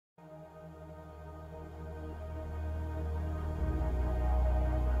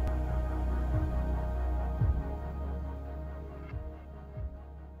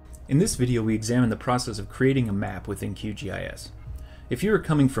In this video, we examine the process of creating a map within QGIS. If you are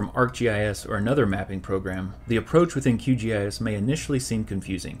coming from ArcGIS or another mapping program, the approach within QGIS may initially seem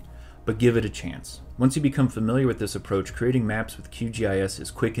confusing, but give it a chance. Once you become familiar with this approach, creating maps with QGIS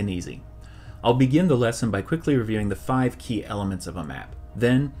is quick and easy. I'll begin the lesson by quickly reviewing the 5 key elements of a map.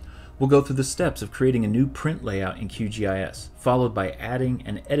 Then, we'll go through the steps of creating a new print layout in QGIS, followed by adding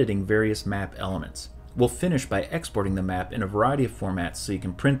and editing various map elements. We'll finish by exporting the map in a variety of formats so you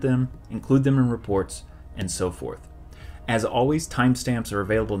can print them, include them in reports, and so forth. As always, timestamps are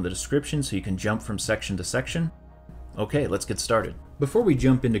available in the description so you can jump from section to section. Okay, let's get started. Before we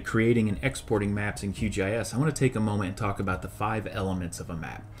jump into creating and exporting maps in QGIS, I want to take a moment and talk about the 5 elements of a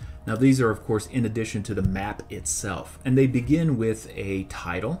map. Now these are of course in addition to the map itself, and they begin with a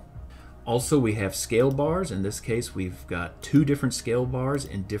title. Also, we have scale bars. In this case, we've got 2 different scale bars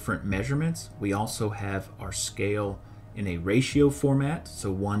in different measurements. We also have our scale in a ratio format,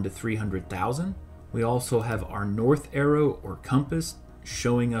 so 1 to 300,000. We also have our north arrow or compass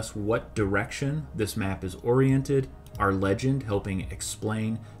showing us what direction this map is oriented, our legend helping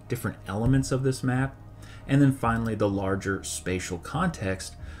explain different elements of this map, and then finally the larger spatial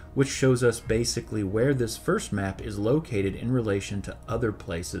context, which shows us basically where this first map is located in relation to other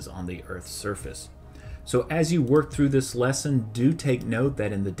places on the Earth's surface. So as you work through this lesson, do take note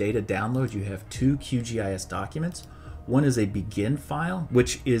that in the data download you have 2 QGIS documents. One is a begin file,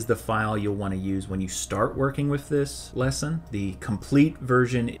 which is the file you'll want to use when you start working with this lesson. The complete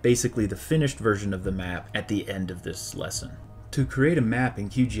version, basically the finished version of the map at the end of this lesson. To create a map in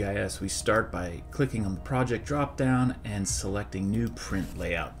QGIS, we start by clicking on the project drop-down and selecting new print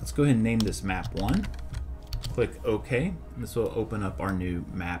layout. Let's go ahead and name this map 1. Click OK. This will open up our new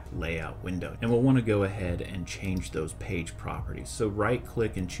map layout window. And we'll want to go ahead and change those page properties. So right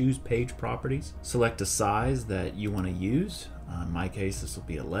click and choose page properties. Select a size that you want to use. In my case, this will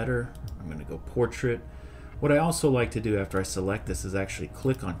be a letter. I'm going to go portrait. What I also like to do after I select this is actually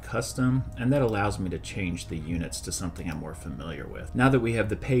click on custom, and that allows me to change the units to something I'm more familiar with. Now that we have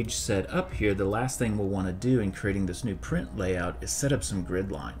the page set up here, the last thing we'll want to do in creating this new print layout is set up some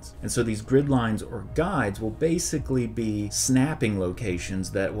grid lines. And so these grid lines or guides will basically be snapping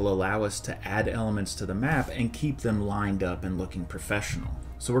locations that will allow us to add elements to the map and keep them lined up and looking professional.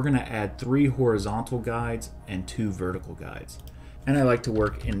 So we're going to add 3 horizontal guides and 2 vertical guides. And I like to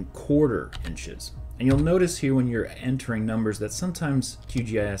work in quarter inches. And you'll notice here when you're entering numbers that sometimes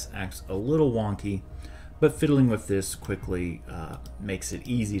QGIS acts a little wonky, but fiddling with this quickly makes it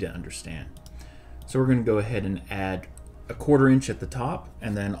easy to understand. So we're going to go ahead and add a 1/4 inch at the top,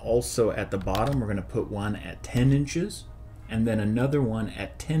 and then also at the bottom we're going to put one at 10 inches, and then another one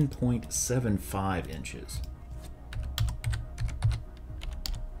at 10.75 inches.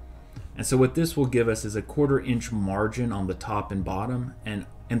 And so what this will give us is a 1/4 inch margin on the top and bottom, and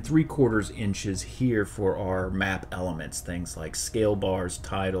 3/4 inches here for our map elements, things like scale bars,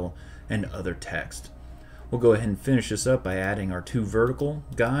 title, and other text. We'll go ahead and finish this up by adding our 2 vertical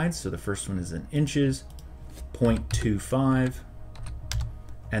guides. So the first one is in inches, 0.25,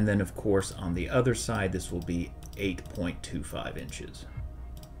 and then of course on the other side this will be 8.25 inches.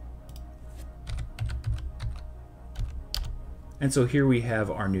 And so here we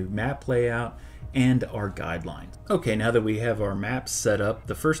have our new map layout and our guidelines. Okay, now that we have our map set up,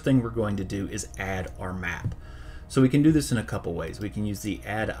 the first thing we're going to do is add our map. So we can do this in a couple ways. We can use the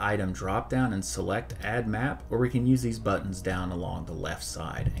Add Item drop-down and select Add Map, or we can use these buttons down along the left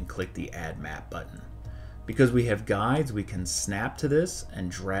side and click the Add Map button. Because we have guides, we can snap to this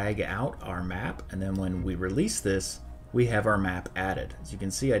and drag out our map, and then when we release this, we have our map added. As you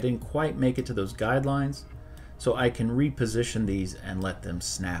can see, I didn't quite make it to those guidelines, so I can reposition these and let them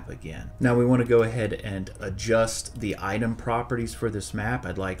snap again. Now we want to go ahead and adjust the item properties for this map.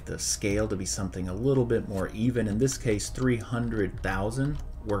 I'd like the scale to be something a little bit more even. In this case, 300,000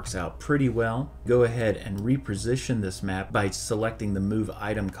 works out pretty well. Go ahead and reposition this map by selecting the Move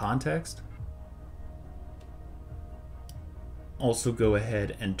Item context. Also go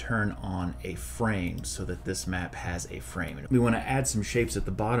ahead and turn on a frame so that this map has a frame. We want to add some shapes at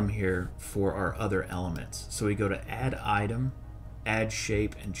the bottom here for our other elements. So we go to Add Item, Add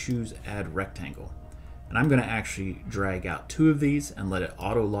Shape, and choose Add Rectangle. And I'm going to actually drag out 2 of these and let it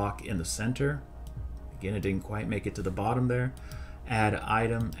auto lock in the center. Again, it didn't quite make it to the bottom there. Add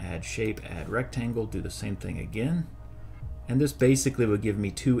Item, Add Shape, Add Rectangle, do the same thing again. And this basically will give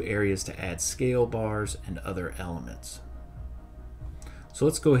me 2 areas to add scale bars and other elements. So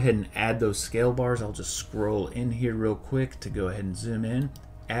let's go ahead and add those scale bars. I'll just scroll in here real quick to go ahead and zoom in.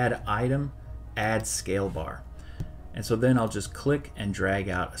 Add Item, Add Scale Bar. And so then I'll just click and drag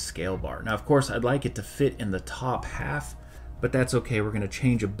out a scale bar. Now of course I'd like it to fit in the top half but that's okay. We're going to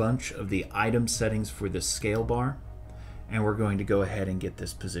change a bunch of the item settings for the scale bar, and we're going to go ahead and get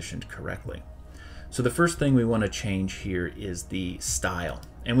this positioned correctly. So the first thing we want to change here is the style,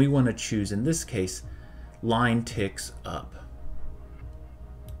 and we want to choose, in this case, line ticks up.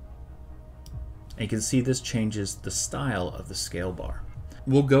 And you can see this changes the style of the scale bar.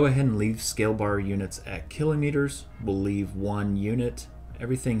 We'll go ahead and leave scale bar units at kilometers. We'll leave 1 unit.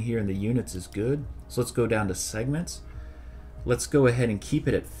 Everything here in the units is good. So let's go down to segments. Let's go ahead and keep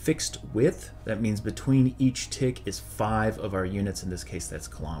it at fixed width. That means between each tick is 5 of our units. In this case, that's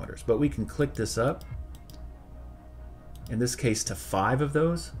kilometers. But we can click this up. In this case, to 5 of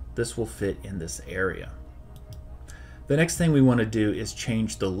those. This will fit in this area. The next thing we want to do is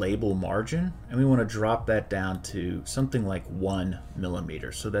change the label margin, and we want to drop that down to something like 1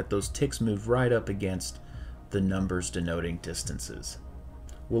 millimeter so that those ticks move right up against the numbers denoting distances.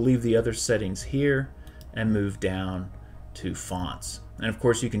 We'll leave the other settings here and move down to fonts. And of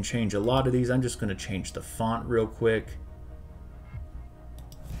course you can change a lot of these. I'm just going to change the font real quick.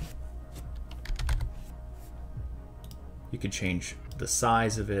 You can change the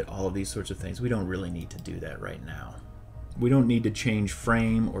size of it, all of these sorts of things. We don't really need to do that right now. We don't need to change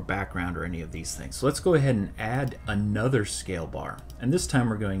frame or background or any of these things. So let's go ahead and add another scale bar. And this time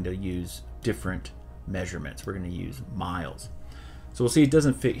we're going to use different measurements. We're going to use miles. So we'll see it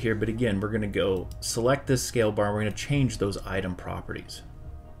doesn't fit here, but again, we're going to go select this scale bar. We're going to change those item properties.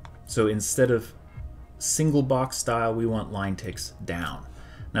 So instead of single box style, we want line ticks down.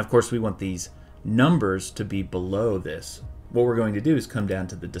 Now, of course, we want these numbers to be below this. What we're going to do is come down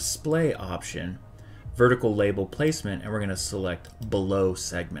to the display option, vertical label placement, and we're going to select below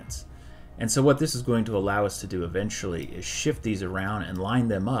segments. And so what this is going to allow us to do eventually is shift these around and line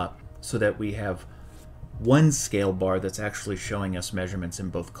them up so that we have one scale bar that's actually showing us measurements in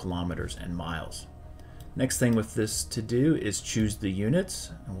both kilometers and miles. Next thing with this to do is choose the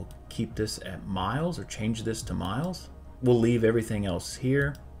units, and we'll keep this at miles or change this to miles. We'll leave everything else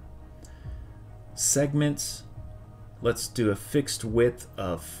here. Segments, let's do a fixed width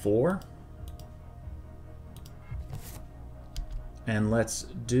of 4. And let's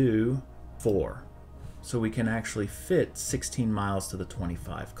do 4. So we can actually fit 16 miles to the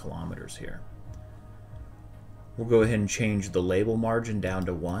 25 kilometers here. We'll go ahead and change the label margin down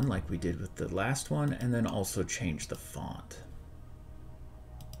to 1 like we did with the last one, and then also change the font.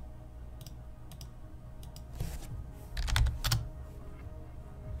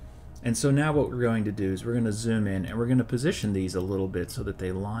 And so now what we're going to do is we're going to zoom in and we're going to position these a little bit so that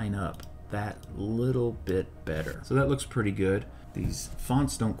they line up that little bit better. So that looks pretty good. These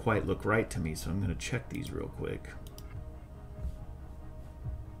fonts don't quite look right to me, so I'm going to check these real quick.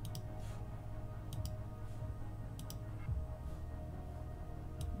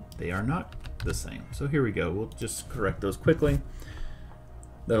 They are not the same. So here we go. We'll just correct those quickly.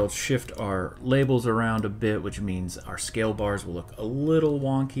 That'll shift our labels around a bit, which means our scale bars will look a little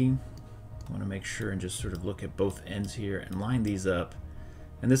wonky. I want to make sure and just sort of look at both ends here and line these up.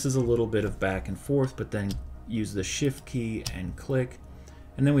 And this is a little bit of back and forth, but then use the shift key and click.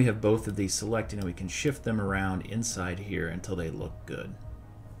 And then we have both of these selected and we can shift them around inside here until they look good.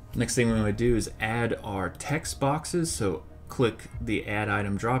 Next thing we want to do is add our text boxes. So click the add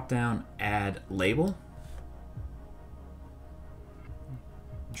item drop down, add label.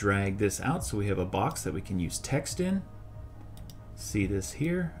 Drag this out so we have a box that we can use text in. See this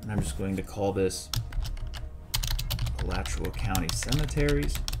here, and I'm just going to call this Alachua County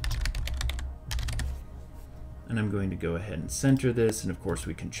Cemeteries. And I'm going to go ahead and center this, and of course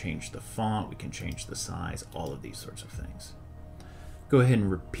we can change the font, we can change the size, all of these sorts of things. Go ahead and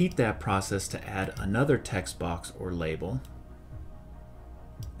repeat that process to add another text box or label.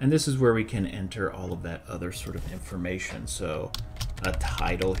 And this is where we can enter all of that other sort of information. So a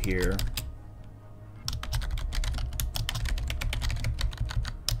title here.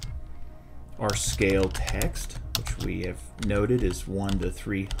 Our scale text, which we have noted is 1 to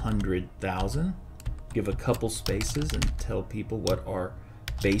 300,000. Give a couple spaces and tell people what our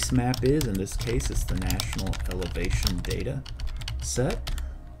base map is. In this case, it's the National Elevation Data Set.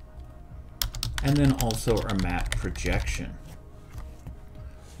 And then also our map projection,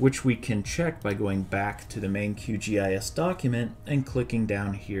 which we can check by going back to the main QGIS document and clicking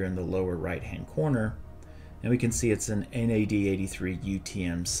down here in the lower right hand corner, and we can see it's an NAD 83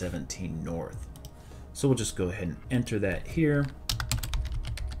 UTM 17 North. So we'll just go ahead and enter that here.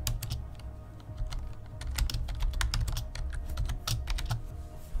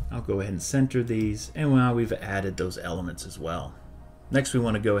 I'll go ahead and center these, and now we've added those elements as well. Next we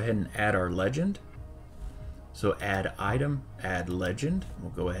want to go ahead and add our legend. So add item, add legend.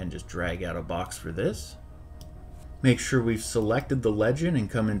 We'll go ahead and just drag out a box for this. Make sure we've selected the legend and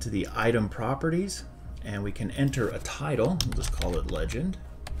come into the item properties, and we can enter a title. We'll just call it legend.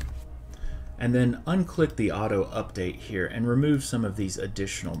 And then unclick the auto update here and remove some of these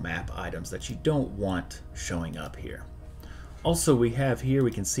additional map items that you don't want showing up here. Also, we have here,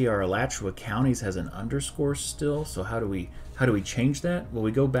 we can see our Alachua counties has an underscore still. So how do we change that? Well,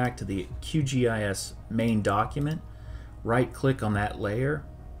 we go back to the QGIS main document, right click on that layer,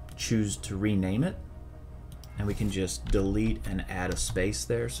 choose to rename it, and we can just delete and add a space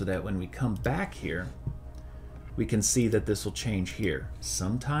there so that when we come back here, we can see that this will change here.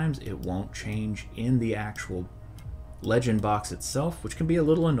 Sometimes it won't change in the actual legend box itself, which can be a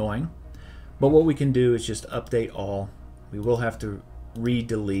little annoying, but what we can do is just update all. We will have to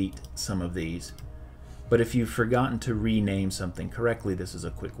re-delete some of these, but if you've forgotten to rename something correctly, this is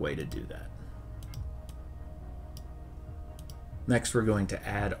a quick way to do that. Next, we're going to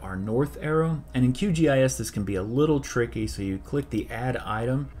add our north arrow, and in QGIS this can be a little tricky, so you click the add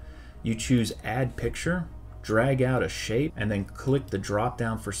item, you choose add picture, drag out a shape, and then click the drop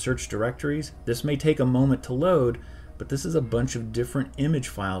down for search directories. This may take a moment to load, but this is a bunch of different image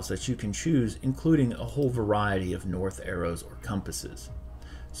files that you can choose, including a whole variety of north arrows or compasses.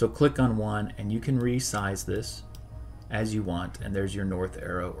 So click on one and you can resize this as you want, and there's your north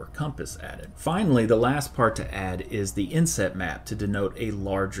arrow or compass added. Finally, the last part to add is the inset map to denote a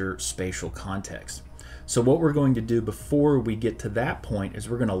larger spatial context. So what we're going to do before we get to that point is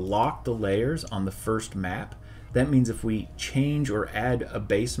we're going to lock the layers on the first map. That means if we change or add a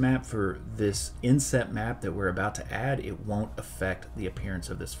base map for this inset map that we're about to add, it won't affect the appearance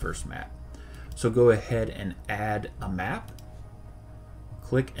of this first map. So go ahead and add a map.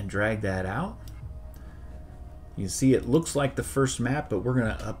 Click and drag that out. You see it looks like the first map, but we're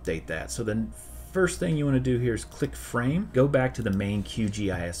going to update that. So the first thing you want to do here is click frame, go back to the main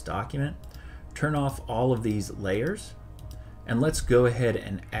QGIS document, turn off all of these layers, and let's go ahead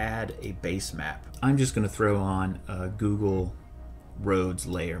and add a base map. I'm just going to throw on a Google roads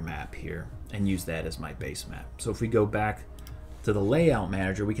layer map here and use that as my base map. So if we go back to the layout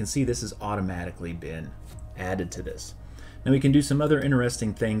manager, we can see this has automatically been added to this. Now we can do some other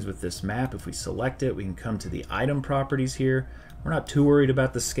interesting things with this map. If we select it, we can come to the item properties here. We're not too worried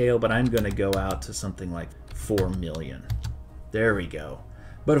about the scale, but I'm going to go out to something like 4 million. There we go.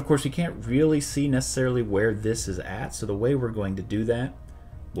 But of course we can't really see necessarily where this is at, so the way we're going to do that,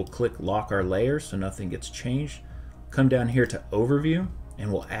 we'll click lock our layers so nothing gets changed, come down here to overview,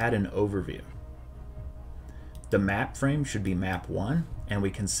 and we'll add an overview. The map frame should be map 1, and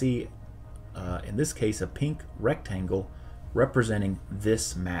we can see in this case a pink rectangle representing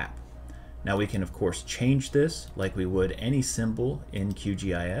this map. Now we can of course change this like we would any symbol in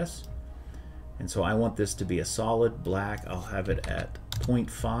QGIS, and so I want this to be a solid black. I'll have it at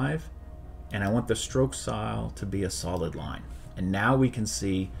 0.5, and I want the stroke style to be a solid line. And now we can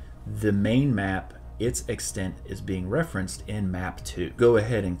see the main map, its extent is being referenced in map 2. Go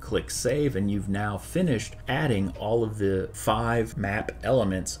ahead and click save, and you've now finished adding all of the 5 map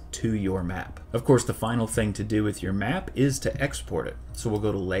elements to your map. Of course, the final thing to do with your map is to export it. So we'll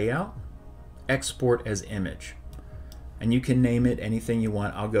go to layout, export as image. And you can name it anything you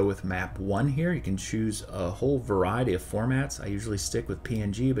want. I'll go with map 1 here. You can choose a whole variety of formats. I usually stick with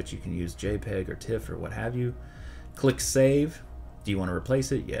PNG, but you can use JPEG or TIFF or what have you. Click save. Do you want to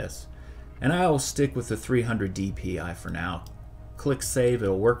replace it? Yes. And I'll stick with the 300 DPI for now. Click save.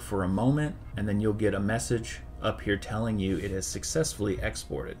 It'll work for a moment, and then you'll get a message up here telling you it has successfully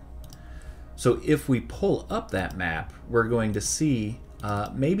exported. So if we pull up that map, we're going to see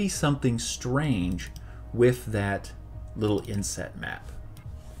maybe something strange with that little inset map.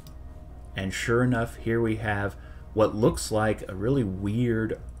 And sure enough, here we have what looks like a really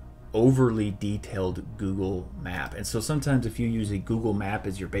weird, overly detailed Google map. And so sometimes if you use a Google map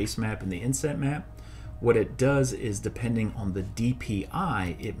as your base map in the inset map, what it does is, depending on the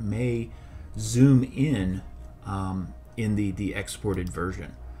DPI, it may zoom in the exported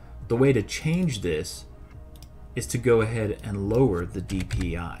version. The way to change this is to go ahead and lower the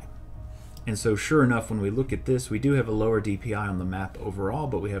DPI. And so sure enough, when we look at this, we do have a lower DPI on the map overall,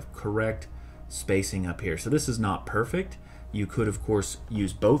 but we have correct spacing up here. So this is not perfect. You could of course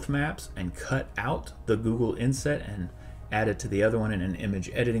use both maps and cut out the Google inset and add it to the other one in an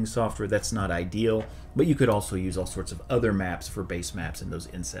image editing software. That's not ideal, but you could also use all sorts of other maps for base maps and those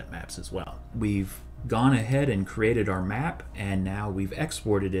inset maps as well. We've gone ahead and created our map, and now we've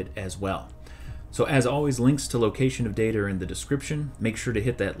exported it as well. So as always, links to location of data are in the description. Make sure to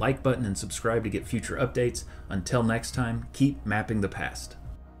hit that like button and subscribe to get future updates. Until next time, keep mapping the past.